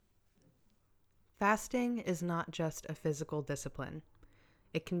Fasting is not just a physical discipline.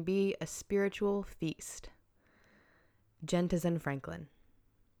 It can be a spiritual feast. Jentizen Franklin.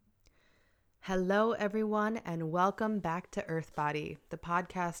 Hello, everyone, and welcome back to Earth Body, the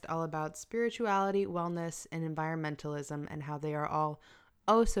podcast all about spirituality, wellness, and environmentalism, and how they are all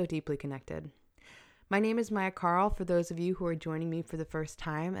oh so deeply connected. My name is Maya Carl, for those of you who are joining me for the first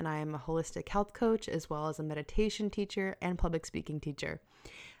time, and I am a holistic health coach as well as a meditation teacher and public speaking teacher.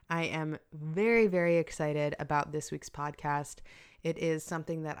 I am very, very excited about this week's podcast. It is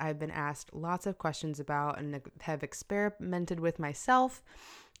something that I've been asked lots of questions about and have experimented with myself,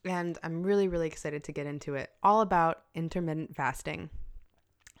 and I'm really, really excited to get into it, all about intermittent fasting.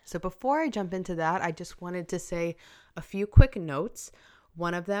 So before I jump into that, I just wanted to say a few quick notes.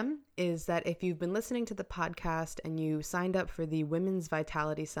 One of them is that if you've been listening to the podcast and you signed up for the Women's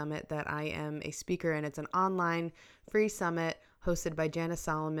Vitality Summit that I am a speaker in, it's an online free summit hosted by Janice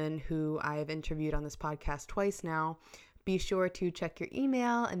Solomon, who I have interviewed on this podcast twice now. Be sure to check your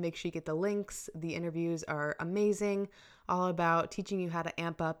email and make sure you get the links. The interviews are amazing, all about teaching you how to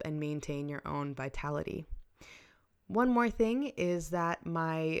amp up and maintain your own vitality. One more thing is that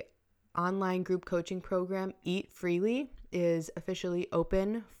my online group coaching program, Eat Freely, is officially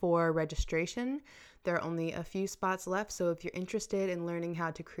open for registration. There are only a few spots left, so if you're interested in learning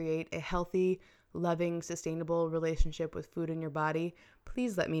how to create a healthy, loving, sustainable relationship with food in your body,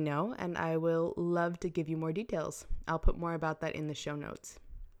 please let me know, and I will love to give you more details. I'll put more about that in the show notes.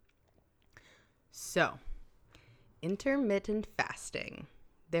 So, intermittent fasting.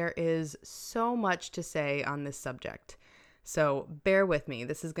 There is so much to say on this subject, so bear with me.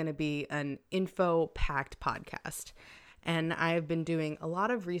 This is going to be an info-packed podcast. And I've been doing a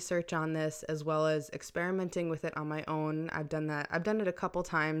lot of research on this as well as experimenting with it on my own. I've done it a couple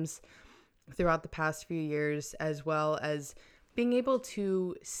times throughout the past few years, as well as being able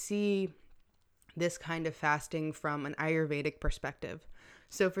to see this kind of fasting from an Ayurvedic perspective.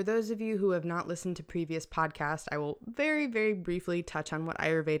 So for those of you who have not listened to previous podcasts, I will very, very briefly touch on what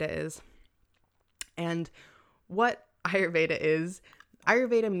Ayurveda is. And what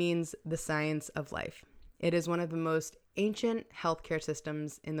Ayurveda means the science of life. It is one of the most ancient healthcare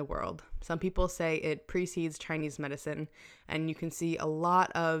systems in the world. Some people say it precedes Chinese medicine, and you can see a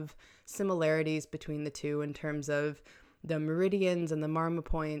lot of similarities between the two in terms of the meridians and the marma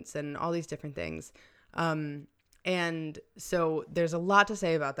points and all these different things. And so there's a lot to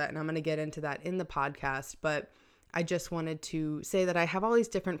say about that, and I'm going to get into that in the podcast, but I just wanted to say that I have all these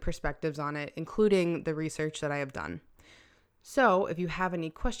different perspectives on it, including the research that I have done. So if you have any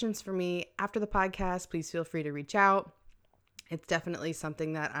questions for me after the podcast, please feel free to reach out. It's definitely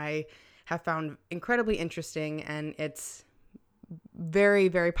something that I have found incredibly interesting, and it's very,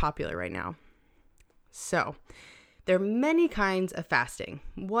 very popular right now. So there are many kinds of fasting.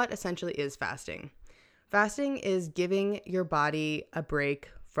 What essentially is fasting? Fasting is giving your body a break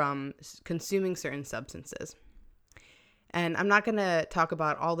from consuming certain substances. And I'm not going to talk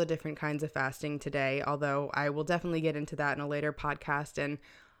about all the different kinds of fasting today, although I will definitely get into that in a later podcast and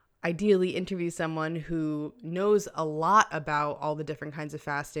ideally interview someone who knows a lot about all the different kinds of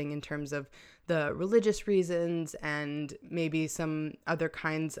fasting in terms of the religious reasons and maybe some other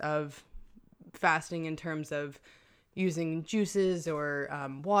kinds of fasting in terms of using juices or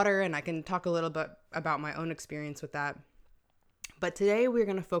water. And I can talk a little bit about my own experience with that. But today we're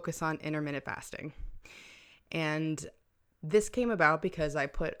going to focus on intermittent fasting. And this came about because I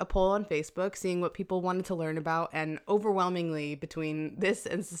put a poll on Facebook seeing what people wanted to learn about, and overwhelmingly between this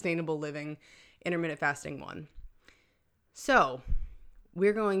and sustainable living, intermittent fasting won. So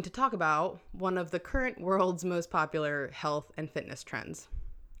we're going to talk about one of the current world's most popular health and fitness trends.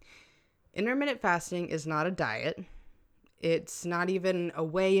 Intermittent fasting is not a diet. It's not even a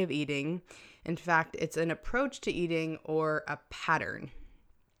way of eating. In fact, it's an approach to eating or a pattern.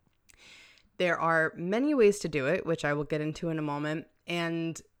 There are many ways to do it, which I will get into in a moment.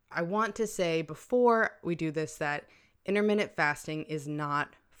 And I want to say before we do this that intermittent fasting is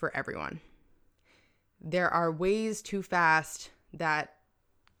not for everyone. There are ways to fast that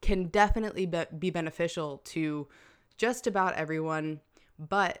can definitely be beneficial to just about everyone,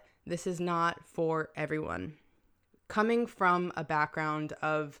 but this is not for everyone. Coming from a background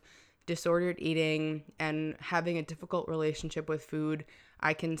of disordered eating and having a difficult relationship with food,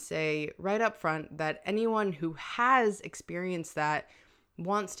 I can say right up front that anyone who has experienced that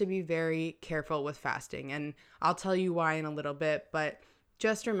wants to be very careful with fasting. And I'll tell you why in a little bit, but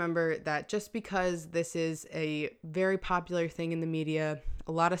just remember that just because this is a very popular thing in the media,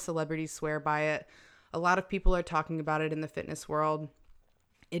 a lot of celebrities swear by it, a lot of people are talking about it in the fitness world,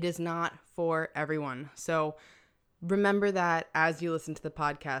 it is not for everyone. So remember that as you listen to the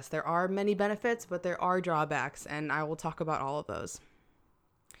podcast, there are many benefits, but there are drawbacks, and I will talk about all of those.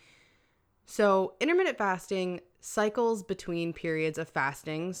 So intermittent fasting cycles between periods of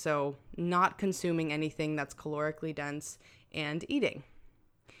fasting, so not consuming anything that's calorically dense and eating.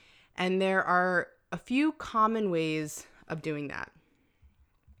 And there are a few common ways of doing that.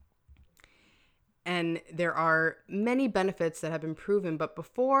 And there are many benefits that have been proven, but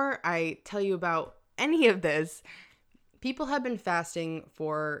before I tell you about any of this, people have been fasting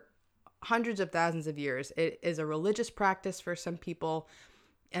for hundreds of thousands of years. It is a religious practice for some people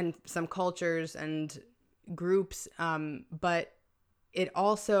and some cultures and groups, but it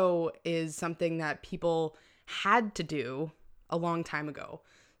also is something that people had to do a long time ago.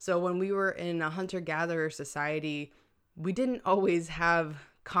 So when we were in a hunter-gatherer society, we didn't always have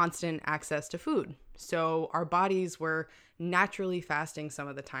constant access to food. So our bodies were naturally fasting some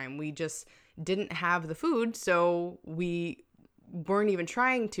of the time. We just didn't have the food, so we weren't even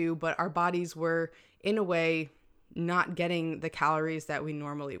trying to, but our bodies were, in a way, not getting the calories that we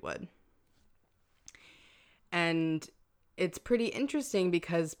normally would. And it's pretty interesting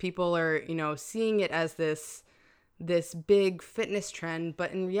because people are, seeing it as this big fitness trend,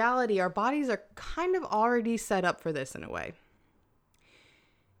 but in reality, our bodies are kind of already set up for this in a way.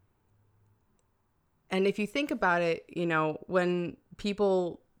 And if you think about it, when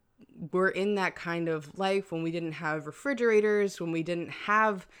people were in that kind of life, when we didn't have refrigerators, when we didn't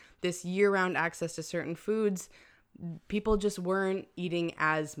have this year-round access to certain foods, people just weren't eating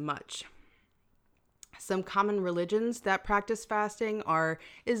as much. Some common religions that practice fasting are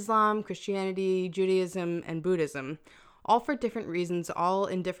Islam, Christianity, Judaism, and Buddhism, all for different reasons, all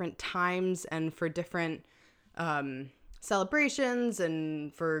in different times and for different celebrations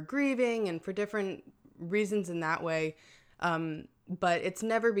and for grieving and for different reasons in that way. But it's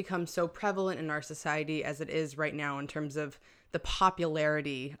never become so prevalent in our society as it is right now in terms of the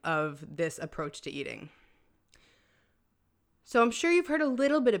popularity of this approach to eating. So I'm sure you've heard a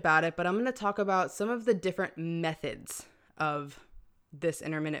little bit about it, but I'm going to talk about some of the different methods of this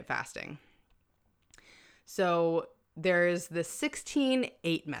intermittent fasting. So there's the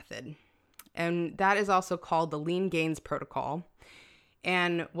 16-8 method, and that is also called the Lean Gains Protocol.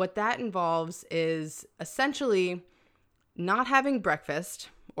 And what that involves is essentially not having breakfast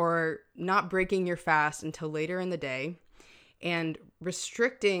or not breaking your fast until later in the day and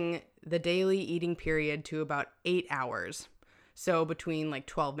restricting the daily eating period to about 8 hours. So between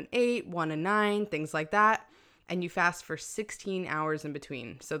 12 and 8, 1 and 9, things like that. And you fast for 16 hours in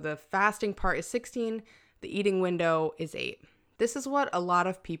between. So the fasting part is 16, the eating window is 8. This is what a lot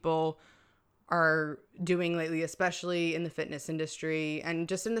of people are doing lately, especially in the fitness industry and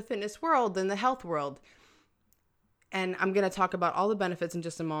just in the fitness world and the health world. And I'm going to talk about all the benefits in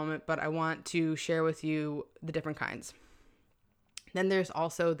just a moment, but I want to share with you the different kinds. Then there's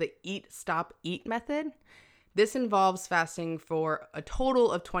also the Eat, Stop, Eat method. This involves fasting for a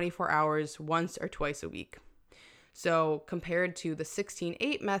total of 24 hours once or twice a week. So compared to the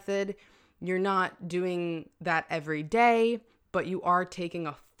 16-8 method, you're not doing that every day, but you are taking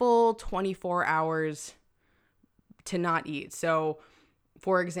a full 24 hours to not eat. So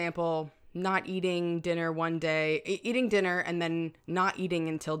for example, not eating dinner one day, eating dinner and then not eating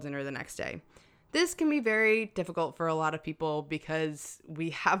until dinner the next day. This can be very difficult for a lot of people because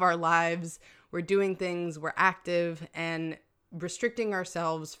we have our lives, we're doing things, we're active, and restricting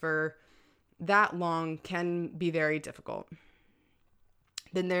ourselves for that long can be very difficult.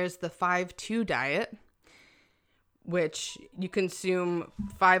 Then there's the 5-2 diet, which you consume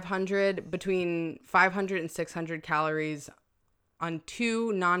between 500 and 600 calories on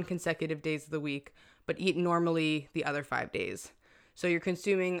 2 non-consecutive days of the week, but eat normally the other 5 days. So you're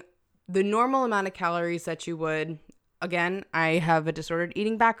consuming the normal amount of calories that you would. Again, I have a disordered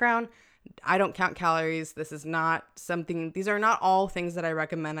eating background. I don't count calories. These are not all things that I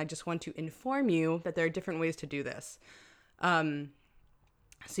recommend. I just want to inform you that there are different ways to do this. So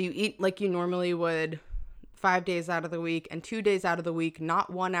you eat like you normally would 5 days out of the week and 2 days out of the week,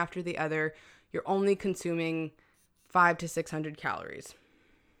 not one after the other. You're only consuming 500 to 600 calories.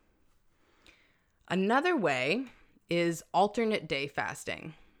 Another way is alternate day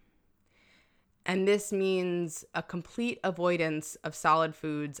fasting. And this means a complete avoidance of solid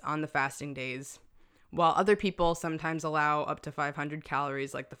foods on the fasting days, while other people sometimes allow up to 500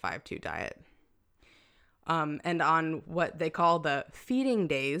 calories like the 5-2 diet. And on what they call the feeding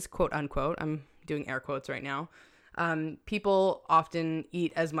days, quote unquote, I'm doing air quotes right now, people often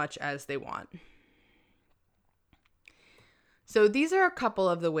eat as much as they want. So these are a couple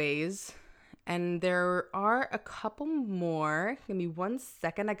of the ways, and there are a couple more. Give me 1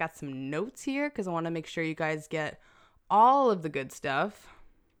 second. I got some notes here because I want to make sure you guys get all of the good stuff.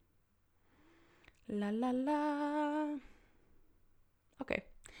 La la la. Okay.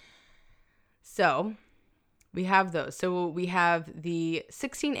 So we have those. So we have the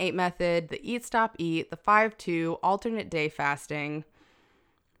 16-8 method, the eat, stop, eat, the 5-2, alternate day fasting.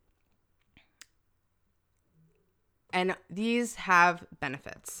 And these have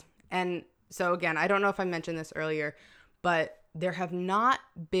benefits. And so again, I don't know if I mentioned this earlier, but there have not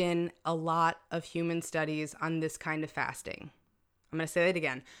been a lot of human studies on this kind of fasting. I'm going to say that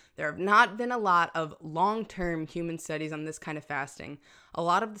again. There have not been a lot of long-term human studies on this kind of fasting. A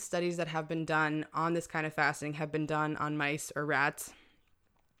lot of the studies that have been done on this kind of fasting have been done on mice or rats.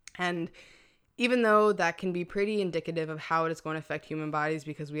 And even though that can be pretty indicative of how it is going to affect human bodies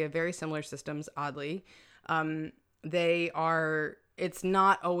because we have very similar systems, oddly, it's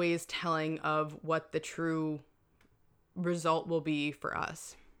not always telling of what the true result will be for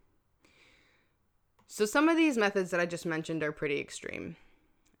us. So some of these methods that I just mentioned are pretty extreme.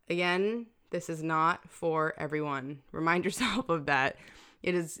 Again, this is not for everyone. Remind yourself of that.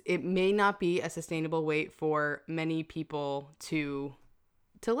 It may not be a sustainable way for many people to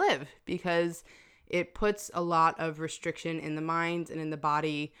live because it puts a lot of restriction in the mind and in the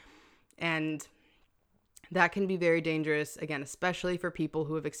body, and that can be very dangerous, again, especially for people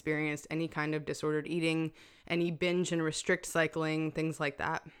who have experienced any kind of disordered eating, any binge and restrict cycling, things like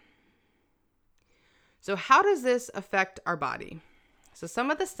that. So how does this affect our body? So some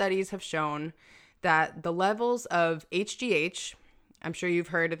of the studies have shown that the levels of HGH, I'm sure you've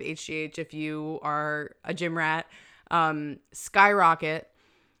heard of HGH if you are a gym rat, skyrocket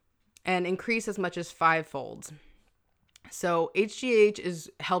and increase as much as 5-fold. So HGH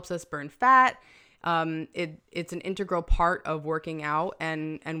helps us burn fat. It's an integral part of working out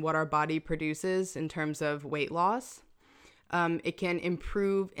and what our body produces in terms of weight loss. It can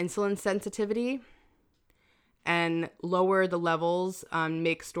improve insulin sensitivity and lower the levels,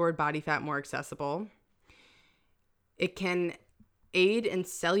 make stored body fat more accessible. It can aid in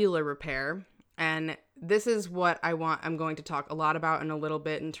cellular repair. And this is what I'm going to talk a lot about in a little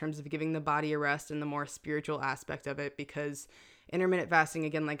bit in terms of giving the body a rest and the more spiritual aspect of it, because intermittent fasting,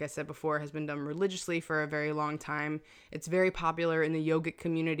 again, like I said before, has been done religiously for a very long time. It's very popular in the yogic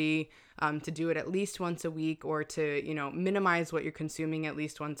community to do it at least once a week, or to, minimize what you're consuming at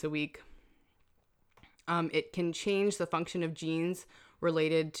least once a week. It can change the function of genes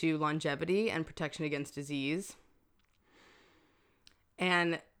related to longevity and protection against disease.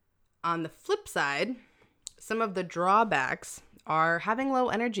 And on the flip side, some of the drawbacks are having low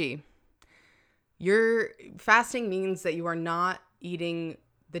energy. Your fasting means that you are not eating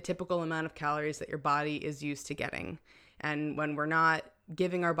the typical amount of calories that your body is used to getting. And when we're not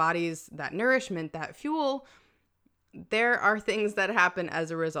giving our bodies that nourishment, that fuel, there are things that happen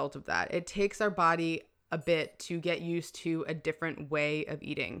as a result of that. It takes our body a bit to get used to a different way of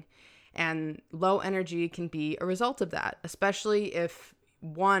eating. And low energy can be a result of that, especially if,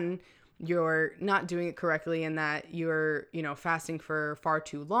 one, you're not doing it correctly and that you're, fasting for far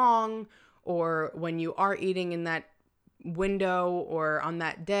too long, or when you are eating in that window or on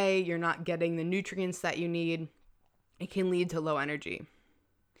that day, you're not getting the nutrients that you need. It can lead to low energy.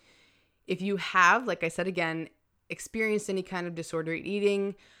 If you have, like I said again, experienced any kind of disordered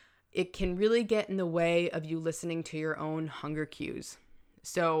eating, it can really get in the way of you listening to your own hunger cues.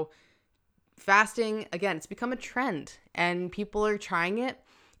 So fasting, again, it's become a trend and people are trying it,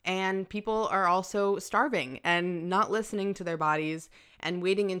 and people are also starving and not listening to their bodies and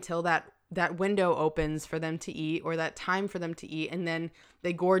waiting until that window opens for them to eat, or that time for them to eat, and then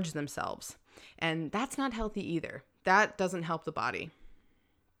they gorge themselves. And that's not healthy either. That doesn't help the body.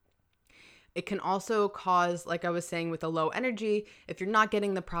 It can also cause, like I was saying, with a low energy, if you're not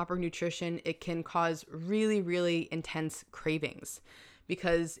getting the proper nutrition, it can cause really, really intense cravings.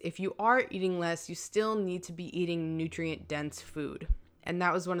 Because if you are eating less, you still need to be eating nutrient-dense food. And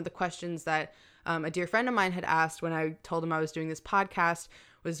that was one of the questions that a dear friend of mine had asked when I told him I was doing this podcast,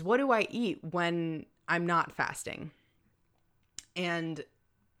 was what do I eat when I'm not fasting? And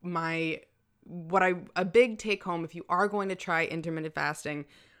a big take home, if you are going to try intermittent fasting,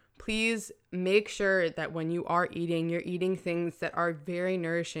 please make sure that when you are eating, you're eating things that are very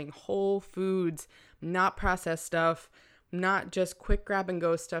nourishing, whole foods, not processed stuff, not just quick grab and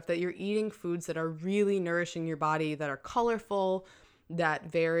go stuff, that you're eating foods that are really nourishing your body, that are colorful,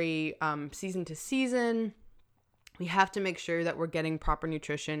 that vary season to season. We have to make sure that we're getting proper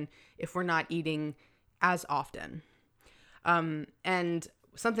nutrition if we're not eating as often. And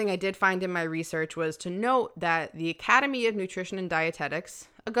something I did find in my research was to note that the Academy of Nutrition and Dietetics,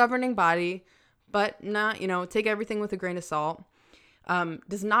 a governing body, but not, take everything with a grain of salt,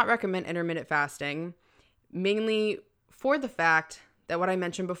 does not recommend intermittent fasting, mainly for the fact that what I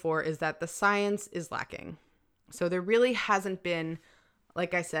mentioned before is that the science is lacking. So there really hasn't been,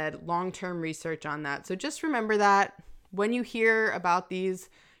 like I said, long-term research on that. So just remember that when you hear about these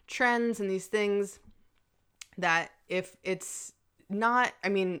trends and these things, that if it's not,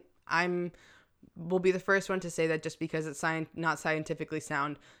 will be the first one to say that just because it's not scientifically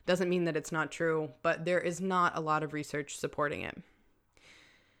sound doesn't mean that it's not true, but there is not a lot of research supporting it.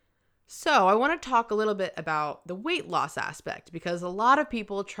 So I want to talk a little bit about the weight loss aspect, because a lot of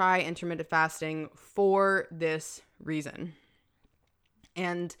people try intermittent fasting for this reason.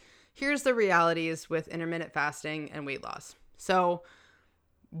 And here's the realities with intermittent fasting and weight loss. So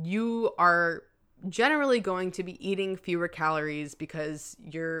you are generally going to be eating fewer calories because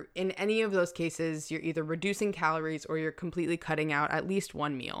you're, in any of those cases, you're either reducing calories or you're completely cutting out at least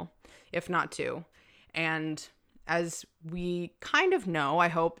one meal, if not two. And as we kind of know, I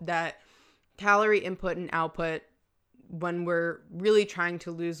hope that calorie input and output, when we're really trying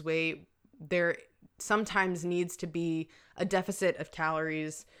to lose weight, there sometimes needs to be a deficit of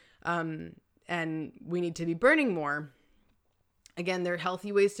calories, and we need to be burning more. Again, there are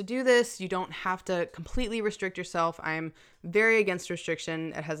healthy ways to do this. You don't have to completely restrict yourself. I'm very against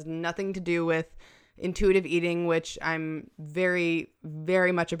restriction. It has nothing to do with intuitive eating, which I'm very,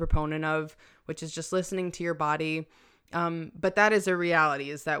 very much a proponent of, which is just listening to your body. But that is a reality,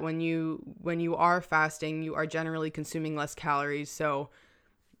 is that when you are fasting, you are generally consuming less calories. So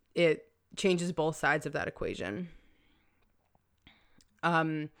it changes both sides of that equation.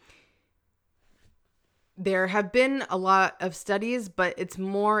 There have been a lot of studies, but it's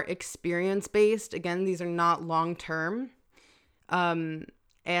more experience-based. Again, these are not long-term.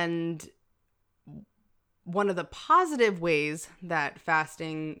 And one of the positive ways that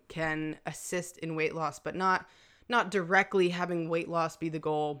fasting can assist in weight loss, but not directly having weight loss be the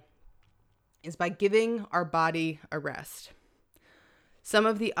goal, is by giving our body a rest. Some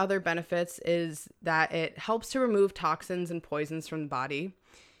of the other benefits is that it helps to remove toxins and poisons from the body,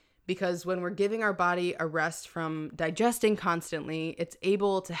 because when we're giving our body a rest from digesting constantly, it's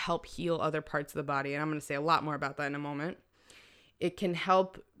able to help heal other parts of the body. And I'm going to say a lot more about that in a moment. It can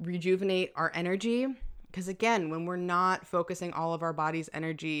help rejuvenate our energy, because again, when we're not focusing all of our body's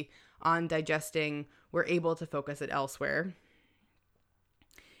energy on digesting, we're able to focus it elsewhere.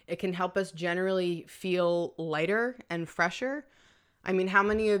 It can help us generally feel lighter and fresher. I mean, how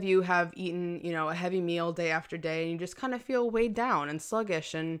many of you have eaten, a heavy meal day after day and you just kind of feel weighed down and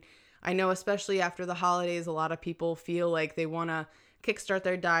sluggish? And I know especially after the holidays, a lot of people feel like they want to kickstart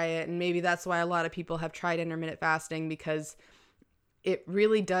their diet. And maybe that's why a lot of people have tried intermittent fasting, because it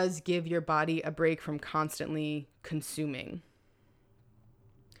really does give your body a break from constantly consuming.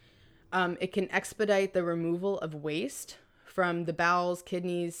 It can expedite the removal of waste from the bowels,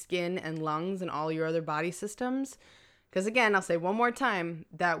 kidneys, skin, and lungs, and all your other body systems. Because again, I'll say one more time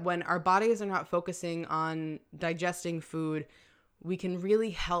that when our bodies are not focusing on digesting food, we can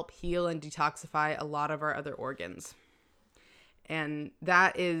really help heal and detoxify a lot of our other organs. And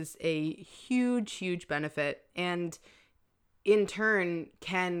that is a huge, huge benefit, and in turn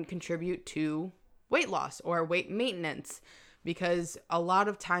can contribute to weight loss or weight maintenance. Because a lot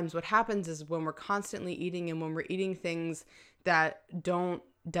of times what happens is when we're constantly eating, and when we're eating things that don't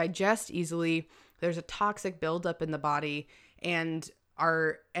digest easily, there's a toxic buildup in the body, and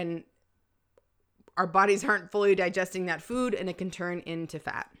our bodies aren't fully digesting that food, and it can turn into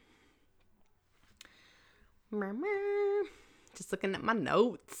fat. Just looking at my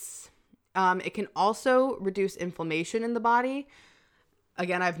notes. It can also reduce inflammation in the body.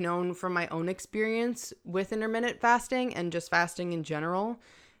 Again, I've known from my own experience with intermittent fasting and just fasting in general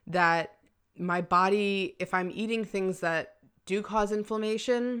that my body, if I'm eating things that do cause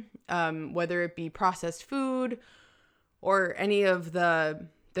inflammation, whether it be processed food or any of the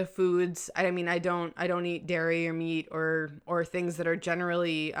foods, I don't eat dairy or meat or things that are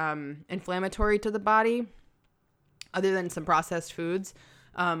generally inflammatory to the body, other than some processed foods.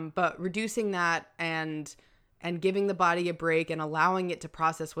 But reducing that and giving the body a break and allowing it to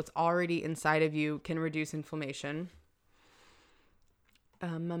process what's already inside of you can reduce inflammation.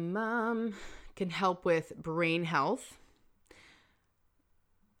 Can help with brain health.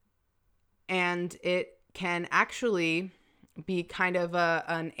 And it can actually be kind of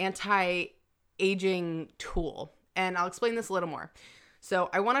an anti-aging tool. And I'll explain this a little more. So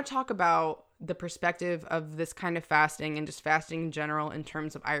I want to talk about the perspective of this kind of fasting and just fasting in general in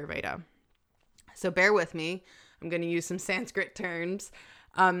terms of Ayurveda. So bear with me. I'm going to use some Sanskrit terms.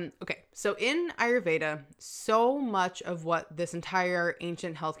 Okay, so in Ayurveda, so much of what this entire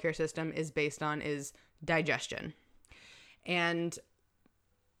ancient healthcare system is based on is digestion. And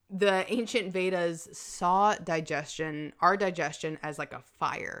the ancient Vedas saw our digestion as like a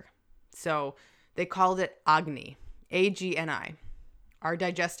fire. So they called it Agni, Agni, our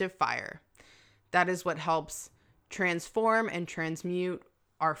digestive fire. That is what helps transform and transmute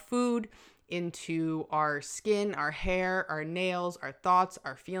our food into our skin, our hair, our nails, our thoughts,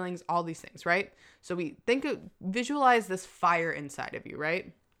 our feelings, all these things, right? So visualize this fire inside of you,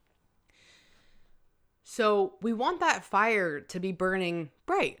 right? So we want that fire to be burning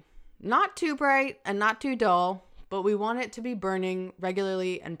bright, not too bright and not too dull, but we want it to be burning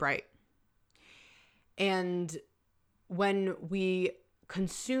regularly and bright. And when we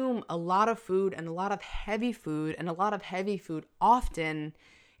consume a lot of food and a lot of heavy food often,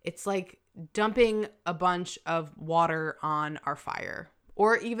 it's like dumping a bunch of water on our fire,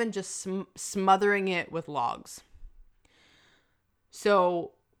 or even just smothering it with logs.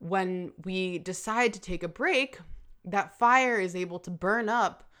 So when we decide to take a break, that fire is able to burn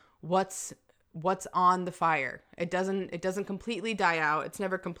up what's on the fire. It doesn't completely die out. It's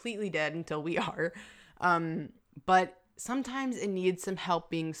never completely dead until we are. But sometimes it needs some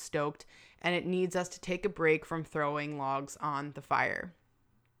help being stoked, and it needs us to take a break from throwing logs on the fire.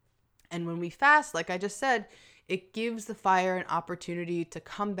 And when we fast, like I just said, it gives the fire an opportunity to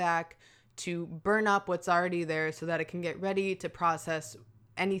come back, to burn up what's already there so that it can get ready to process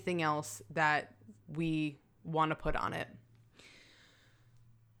anything else that we want to put on it.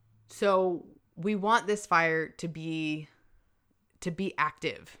 So we want this fire to be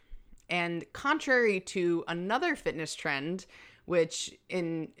active. And contrary to another fitness trend, which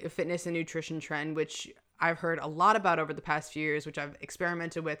in fitness and nutrition trend, which I've heard a lot about over the past few years, which I've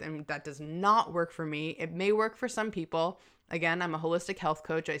experimented with, and that does not work for me. It may work for some people. Again, I'm a holistic health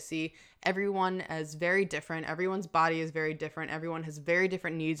coach. I see everyone as very different. Everyone's body is very different. Everyone has very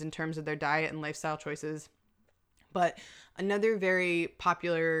different needs in terms of their diet and lifestyle choices. But another very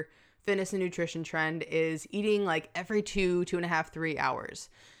popular fitness and nutrition trend is eating like every 2.5, 3 hours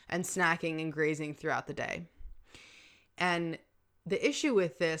and snacking and grazing throughout the day. And the issue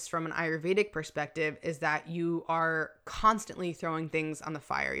with this from an Ayurvedic perspective is that you are constantly throwing things on the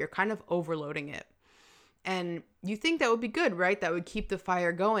fire. You're kind of overloading it. And you think that would be good, right? That would keep the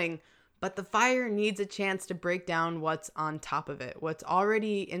fire going. But the fire needs a chance to break down what's on top of it. What's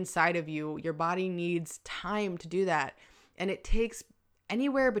already inside of you, your body needs time to do that. And it takes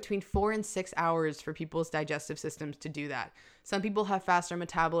anywhere between 4 and 6 hours for people's digestive systems to do that. Some people have faster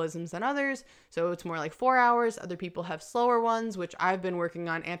metabolisms than others, so it's more like 4 hours. Other people have slower ones, which I've been working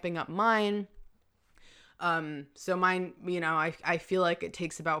on amping up mine. So mine, I feel like it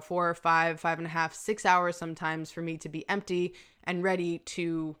takes about 4 or 5.5, 6 hours sometimes for me to be empty and ready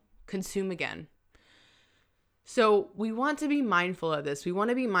to consume again. So we want to be mindful of this. We want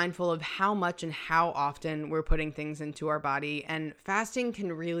to be mindful of how much and how often we're putting things into our body. And fasting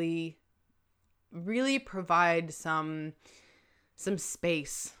can really, really provide some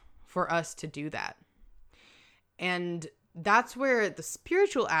space for us to do that. And that's where the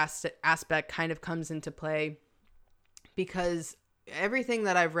spiritual aspect kind of comes into play, because everything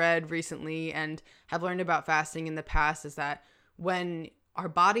that I've read recently and have learned about fasting in the past is that when our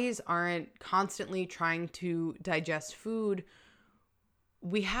bodies aren't constantly trying to digest food,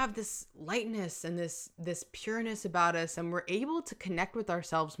 we have this lightness and this pureness about us, and we're able to connect with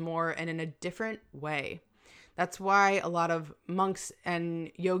ourselves more and in a different way. That's why a lot of monks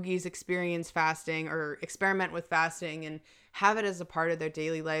and yogis experience fasting or experiment with fasting and have it as a part of their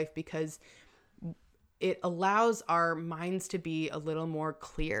daily life, because it allows our minds to be a little more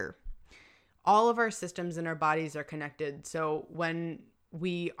clear. All of our systems in our bodies are connected. So when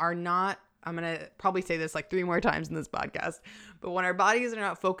we are not, I'm going to probably say this like 3 more times in this podcast, but when our bodies are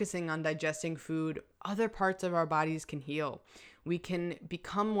not focusing on digesting food, other parts of our bodies can heal. We can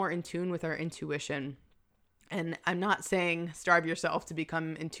become more in tune with our intuition. And I'm not saying starve yourself to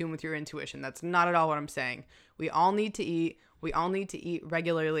become in tune with your intuition. That's not at all what I'm saying. We all need to eat. We all need to eat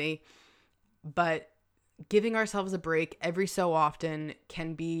regularly. But giving ourselves a break every so often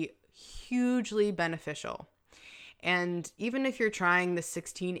can be hugely beneficial. And even if you're trying the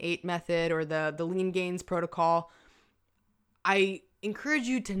 16-8 method or the lean gains protocol, I encourage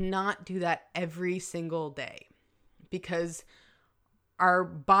you to not do that every single day, because our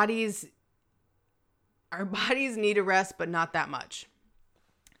bodies need a rest, but not that much.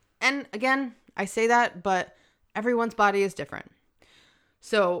 And again, I say that, but everyone's body is different.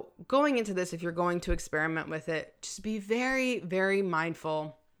 So going into this, if you're going to experiment with it, just be very, very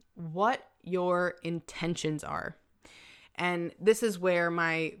mindful what your intentions are. And this is where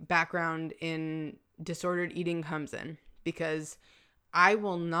my background in disordered eating comes in, because I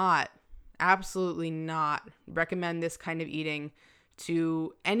will absolutely not recommend this kind of eating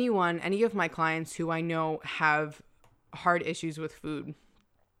to any of my clients who I know have hard issues with food.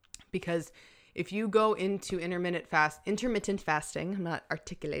 Because if you go into intermittent fasting, I'm not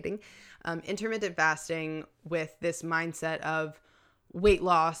articulating, intermittent fasting with this mindset of weight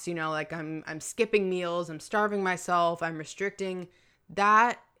loss, like I'm skipping meals, I'm starving myself, I'm restricting,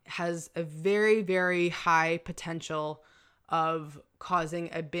 that has a very, very high potential of causing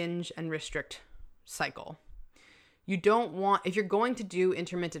a binge and restrict cycle. You don't want, if you're going to do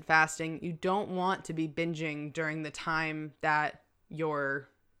intermittent fasting, you don't want to be binging during the time that you're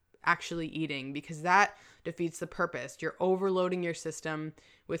actually eating, because that defeats the purpose. You're overloading your system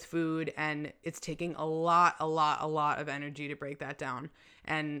with food, and it's taking a lot of energy to break that down.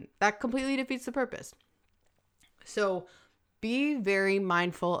 And that completely defeats the purpose. So be very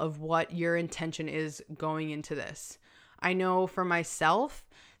mindful of what your intention is going into this. I know for myself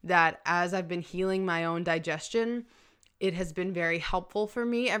that as I've been healing my own digestion, it has been very helpful for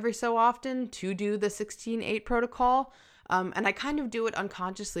me every so often to do the 16-8 protocol. And I kind of do it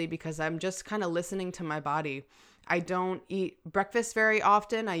unconsciously because I'm just kind of listening to my body. I don't eat breakfast very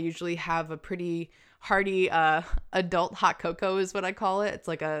often. I usually have a pretty hearty adult hot cocoa is what I call it. It's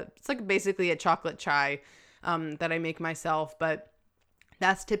like basically a chocolate chai that I make myself, but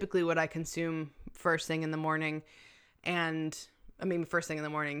that's typically what I consume first thing in the morning. And I mean, first thing in the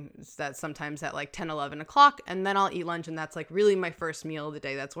morning is that sometimes at like 10, 11 o'clock, and then I'll eat lunch, and that's like really my first meal of the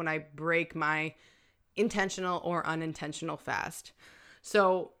day. That's when I break my intentional or unintentional fast.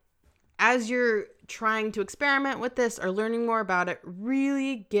 So as you're trying to experiment with this or learning more about it,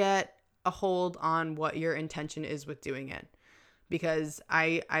 really get a hold on what your intention is with doing it. Because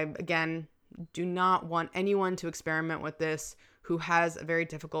I again, do not want anyone to experiment with this who has a very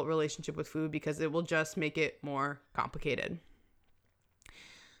difficult relationship with food, because it will just make it more complicated.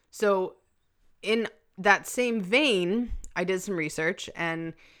 So in that same vein, I did some research,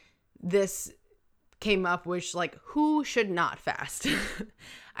 and this came up with like, who should not fast?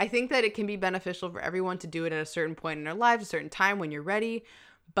 I think that it can be beneficial for everyone to do it at a certain point in their lives, a certain time when you're ready,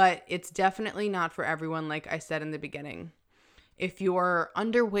 but it's definitely not for everyone, like I said in the beginning. If you're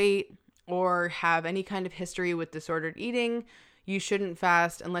underweight or have any kind of history with disordered eating, you shouldn't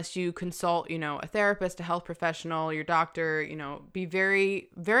fast unless you consult, a therapist, a health professional, your doctor. Be very,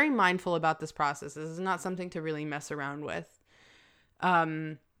 very mindful about this process. This is not something to really mess around with.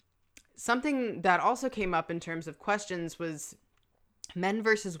 Something that also came up in terms of questions was men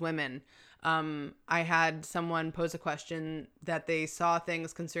versus women. I had someone pose a question that they saw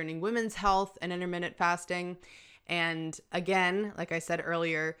things concerning women's health and intermittent fasting. And again, like I said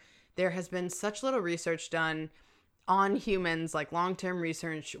earlier, there has been such little research done on humans, like long-term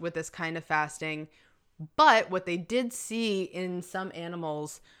research with this kind of fasting. But what they did see in some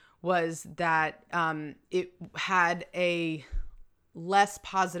animals was that it had a less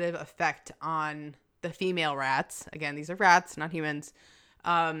positive effect on the female rats. Again, these are rats, not humans,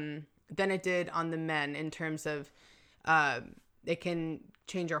 than it did on the men in terms of it can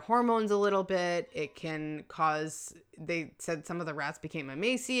change our hormones a little bit. It can cause, they said some of the rats became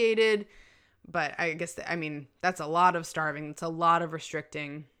emaciated, but I guess, that's a lot of starving. It's a lot of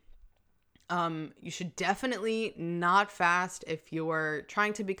restricting. You should definitely not fast if you're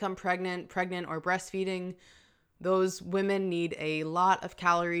trying to become pregnant or breastfeeding. Those women need a lot of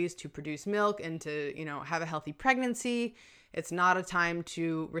calories to produce milk and to, have a healthy pregnancy. It's not a time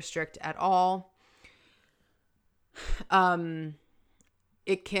to restrict at all.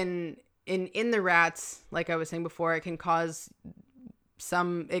 It can, in the rats, like I was saying before, it caused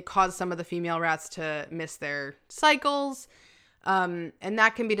some of the female rats to miss their cycles. And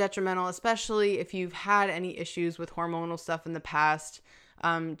that can be detrimental, especially if you've had any issues with hormonal stuff in the past.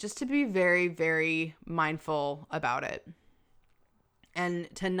 Just to be very, very mindful about it,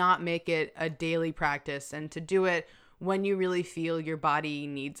 and to not make it a daily practice, and to do it when you really feel your body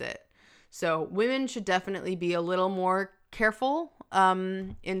needs it. So women should definitely be a little more careful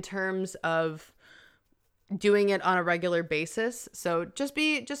in terms of doing it on a regular basis. So just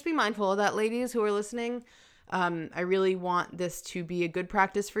be mindful of that, ladies who are listening. I really want this to be a good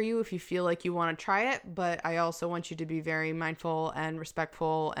practice for you if you feel like you want to try it, but I also want you to be very mindful and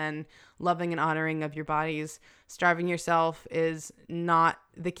respectful and loving and honoring of your bodies. Starving yourself is not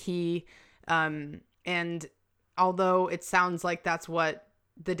the key. And although it sounds like that's what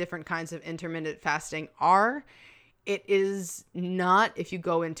the different kinds of intermittent fasting are, it is not if you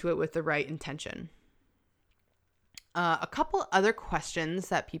go into it with the right intention. A couple other questions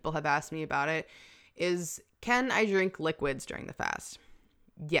that people have asked me about it is, can I drink liquids during the fast?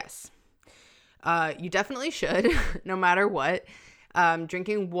 Yes. You definitely should, no matter what.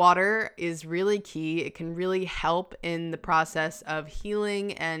 Drinking water is really key. It can really help in the process of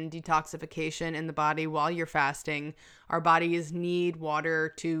healing and detoxification in the body while you're fasting. Our bodies need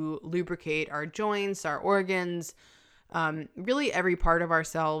water to lubricate our joints, our organs, really every part of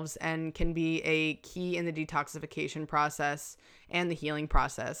ourselves, and can be a key in the detoxification process and the healing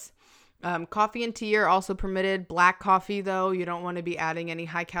process. Coffee and tea are also permitted. Black coffee, though, you don't want to be adding any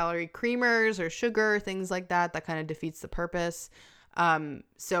high-calorie creamers or sugar, things like that. That kind of defeats the purpose.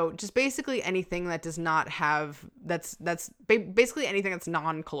 So just basically anything that does not have, that's basically anything that's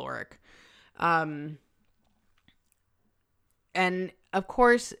non-caloric. And of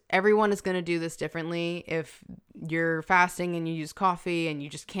course, everyone is going to do this differently. If you're fasting and you use coffee and you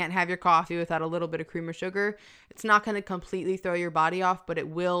just can't have your coffee without a little bit of cream or sugar, it's not going to completely throw your body off, but it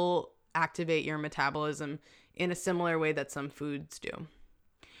will activate your metabolism in a similar way that some foods do.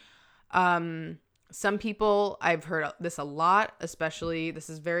 Some people, I've heard this a lot, especially this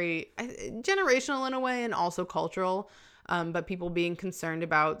is very generational in a way and also cultural, but people being concerned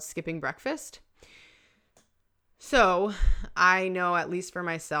about skipping breakfast. So I know, at least for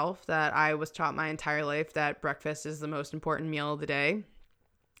myself, that I was taught my entire life that breakfast is the most important meal of the day.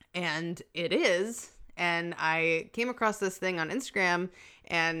 And it is. And I came across this thing on Instagram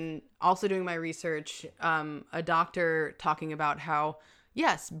and also doing my research, a doctor talking about how,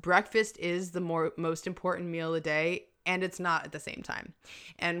 yes, breakfast is the most important meal of the day, and it's not at the same time.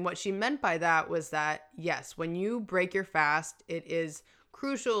 And what she meant by that was that, yes, when you break your fast, it is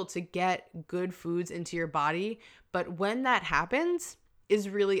crucial to get good foods into your body, but when that happens is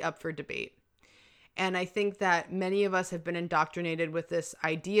really up for debate. And I think that many of us have been indoctrinated with this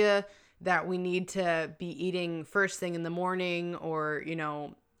idea that we need to be eating first thing in the morning, or,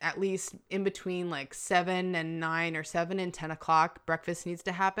 at least in between like 7 and 9 or 7 and 10 o'clock, breakfast needs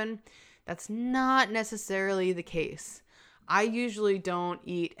to happen. That's not necessarily the case. I usually don't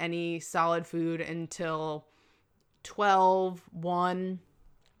eat any solid food until 12, 1,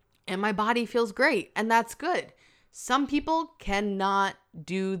 and my body feels great, and that's good. Some people cannot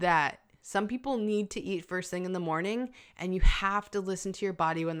do that. Some people need to eat first thing in the morning, and you have to listen to your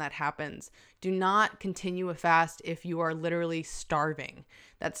body when that happens. Do not continue a fast if you are literally starving.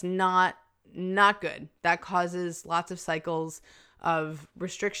 That's not good. That causes lots of cycles of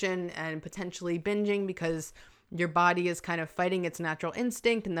restriction and potentially binging, because your body is kind of fighting its natural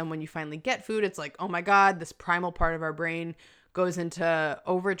instinct. And then when you finally get food, it's like, oh my God, this primal part of our brain goes into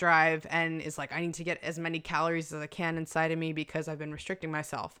overdrive and is like, I need to get as many calories as I can inside of me because I've been restricting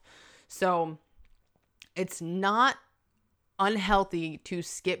myself. So it's not unhealthy to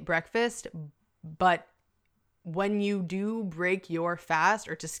skip breakfast, but when you do break your fast,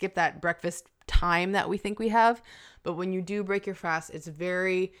 or to skip that breakfast time that we think we have, but when you do break your fast, it's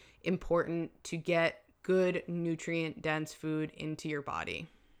very important to get good nutrient dense food into your body.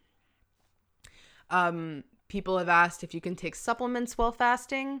 People have asked if you can take supplements while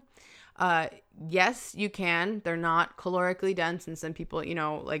fasting. Yes, you can. They're not calorically dense, and some people,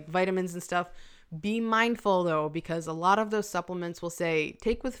 like vitamins and stuff. Be mindful though, because a lot of those supplements will say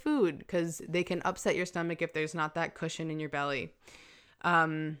take with food, because they can upset your stomach if there's not that cushion in your belly.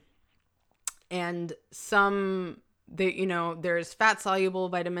 And there's fat soluble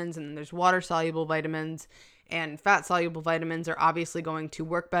vitamins and there's water soluble vitamins. And fat soluble vitamins are obviously going to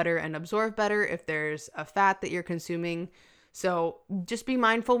work better and absorb better if there's a fat that you're consuming. So just be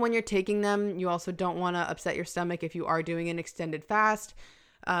mindful when you're taking them. You also don't want to upset your stomach if you are doing an extended fast.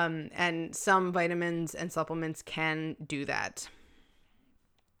 And some vitamins and supplements can do that.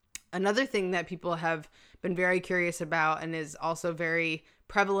 Another thing that people have been very curious about, and is also very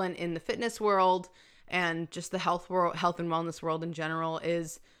prevalent in the fitness world and just the health and wellness world in general,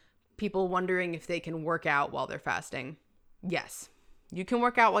 is people wondering if they can work out while they're fasting. Yes, you can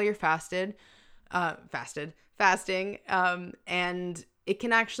work out while you're fasting. And it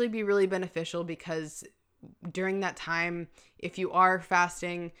can actually be really beneficial, because during that time, if you are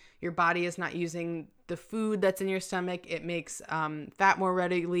fasting, your body is not using the food that's in your stomach. It makes fat more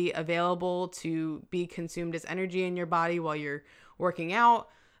readily available to be consumed as energy in your body while you're working out.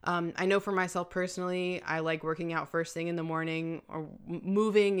 I know for myself personally, I like working out first thing in the morning, or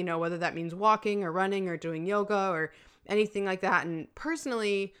moving, whether that means walking or running or doing yoga or anything like that. And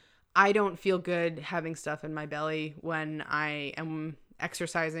personally, I don't feel good having stuff in my belly when I am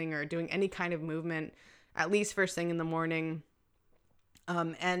exercising or doing any kind of movement, at least first thing in the morning.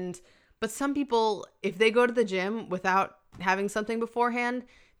 But some people, if they go to the gym without having something beforehand,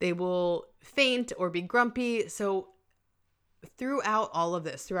 they will faint or be grumpy. So throughout all of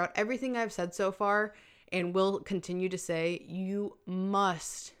this, throughout everything I've said so far and will continue to say, you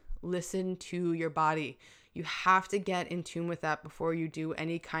must listen to your body. You have to get in tune with that before you do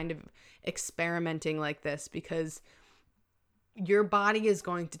any kind of experimenting like this, because your body is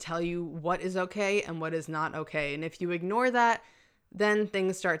going to tell you what is okay and what is not okay. And if you ignore that, then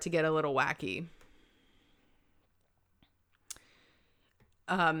things start to get a little wacky.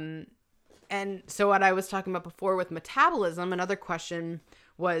 And so what I was talking about before with metabolism, another question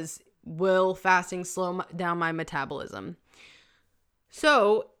was, will fasting slow down my metabolism?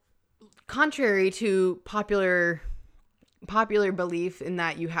 So contrary to popular belief in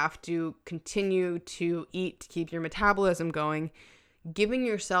that you have to continue to eat to keep your metabolism going, giving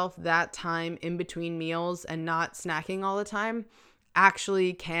yourself that time in between meals and not snacking all the time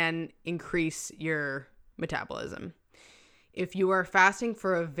actually can increase your metabolism. If you are fasting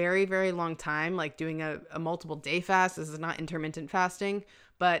for a very, very long time, like doing a multiple day fast, this is not intermittent fasting,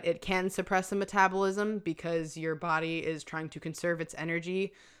 but it can suppress the metabolism because your body is trying to conserve its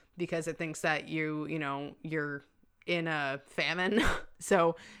energy because it thinks that you're in a famine.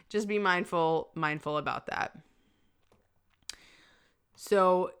 So just be mindful about that.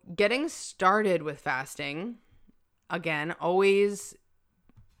 So getting started with fasting, again, always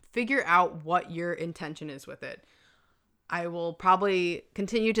figure out what your intention is with it. I will probably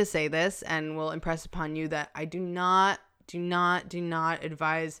continue to say this and will impress upon you that I do not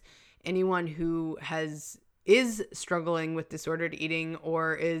advise anyone who is struggling with disordered eating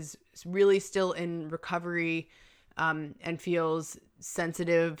or is really still in recovery and feels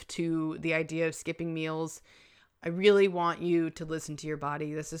sensitive to the idea of skipping meals. I really want you to listen to your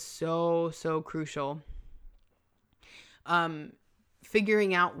body. This is so crucial.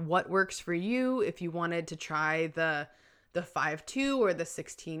 Figuring out what works for you, if you wanted to try the 5-2 or the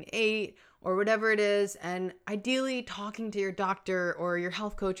 16-8 or whatever it is, and ideally talking to your doctor or your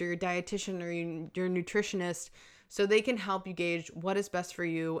health coach or your dietitian or your nutritionist so they can help you gauge what is best for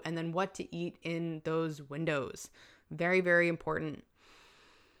you and then what to eat in those windows. Very, very important.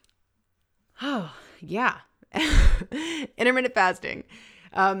 Oh, yeah. Intermittent fasting.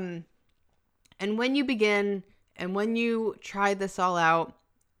 And when you begin and when you try this all out,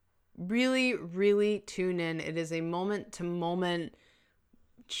 really, really tune in. It is a moment to moment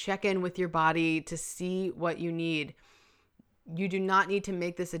check in with your body to see what you need. You do not need to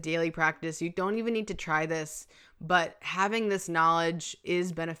make this a daily practice. You don't even need to try this, but having this knowledge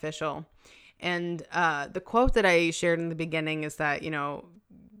is beneficial. And the quote that I shared in the beginning is that,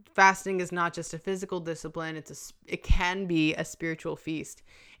 fasting is not just a physical discipline. It can be a spiritual feast.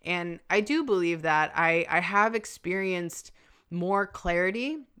 And I do believe that. I have experienced more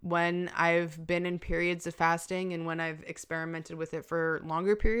clarity when I've been in periods of fasting and when I've experimented with it for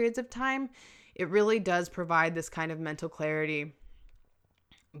longer periods of time. It really does provide this kind of mental clarity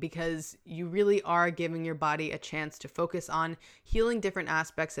because you really are giving your body a chance to focus on healing different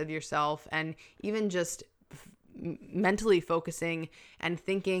aspects of yourself, and even just mentally focusing and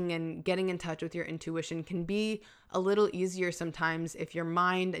thinking and getting in touch with your intuition can be a little easier sometimes if your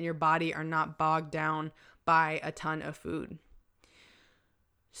mind and your body are not bogged down by a ton of food.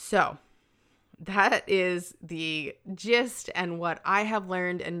 So that is the gist and what I have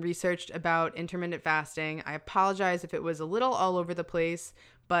learned and researched about intermittent fasting. I apologize if it was a little all over the place,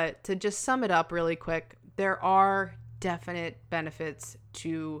 but to just sum it up really quick, there are definite benefits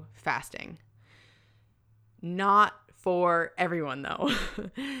to fasting. Not for everyone though.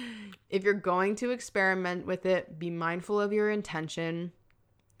 If you're going to experiment with it, be mindful of your intention,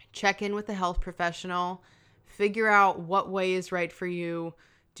 check in with a health professional, figure out what way is right for you.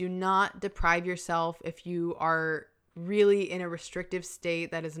 Do not deprive yourself if you are really in a restrictive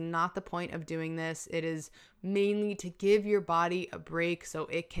state. That is not the point of doing this. It is mainly to give your body a break so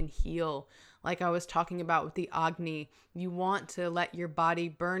it can heal. Like I was talking about with the Agni, you want to let your body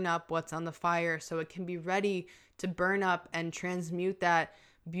burn up what's on the fire so it can be ready to burn up and transmute that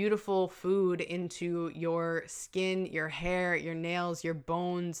beautiful food into your skin, your hair, your nails, your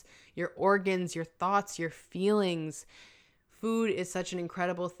bones, your organs, your thoughts, your feelings. Food is such an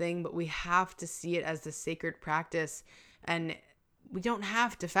incredible thing, but we have to see it as the sacred practice, and we don't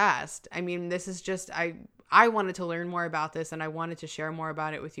have to fast. I mean, this is just, I wanted to learn more about this, and I wanted to share more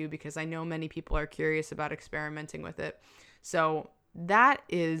about it with you because I know many people are curious about experimenting with it. So that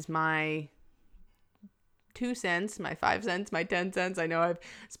is my 2 cents, my 5 cents, my 10 cents. I know I've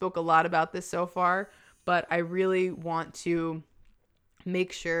spoke a lot about this so far, but I really want to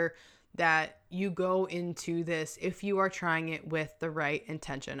make sure that you go into this, if you are trying it, with the right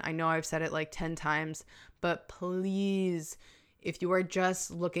intention. I know I've said it like 10 times, but please, if you are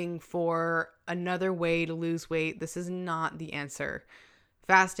just looking for another way to lose weight, this is not the answer.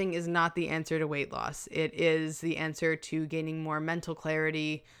 Fasting is not the answer to weight loss. It is the answer to gaining more mental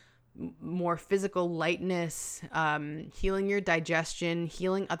clarity, more physical lightness, healing your digestion,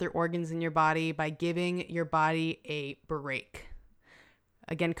 healing other organs in your body by giving your body a break.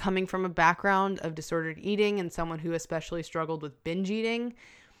 Again, coming from a background of disordered eating and someone who especially struggled with binge eating,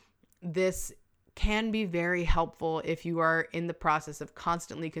 this can be very helpful if you are in the process of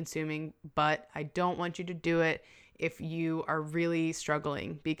constantly consuming, but I don't want you to do it if you are really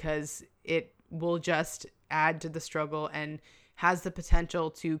struggling, because it will just add to the struggle and has the potential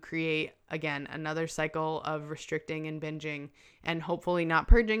to create, again, another cycle of restricting and binging, and hopefully not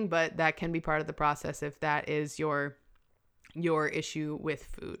purging, but that can be part of the process if that is your issue with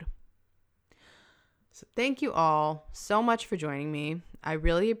food. So thank you all so much for joining me. I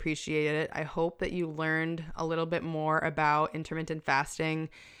really appreciate it. I hope that you learned a little bit more about intermittent fasting.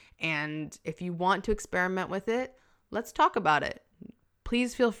 And if you want to experiment with it, let's talk about it.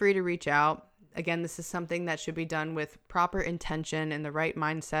 Please feel free to reach out. Again, this is something that should be done with proper intention and the right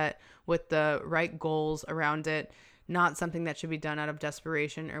mindset, with the right goals around it, not something that should be done out of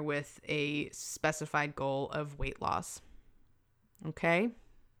desperation or with a specified goal of weight loss. Okay?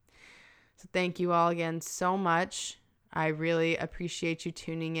 So thank you all again so much. I really appreciate you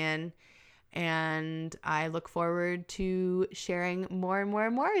tuning in, and I look forward to sharing more and more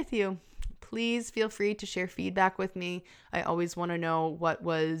and more with you. Please feel free to share feedback with me. I always want to know what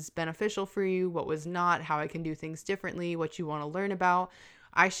was beneficial for you, what was not, how I can do things differently, what you want to learn about.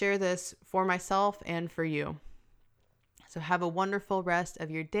 I share this for myself and for you. So have a wonderful rest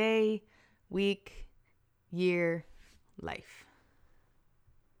of your day, week, year, life.